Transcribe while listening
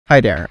Hi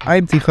there,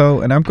 I'm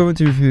Tycho and I'm going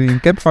to be reviewing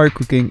Campfire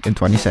Cooking in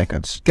 20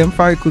 seconds.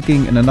 Campfire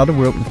Cooking in another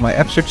world with my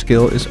abstract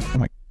skill is, oh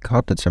my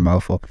god, that's a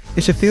mouthful,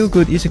 is a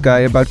feel-good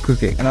isekai about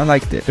cooking, and I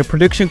liked it. The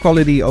production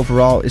quality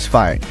overall is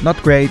fine, not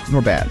great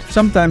nor bad.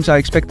 Sometimes I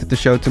expected the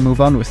show to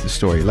move on with the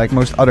story, like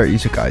most other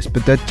isekais,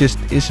 but that just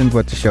isn't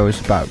what the show is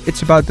about.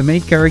 It's about the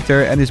main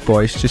character and his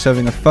boys just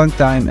having a fun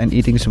time and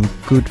eating some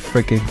good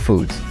freaking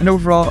food. And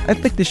overall, I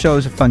think the show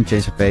is a fun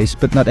change of pace,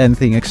 but not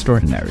anything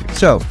extraordinary.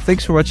 So,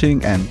 thanks for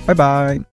watching and bye bye!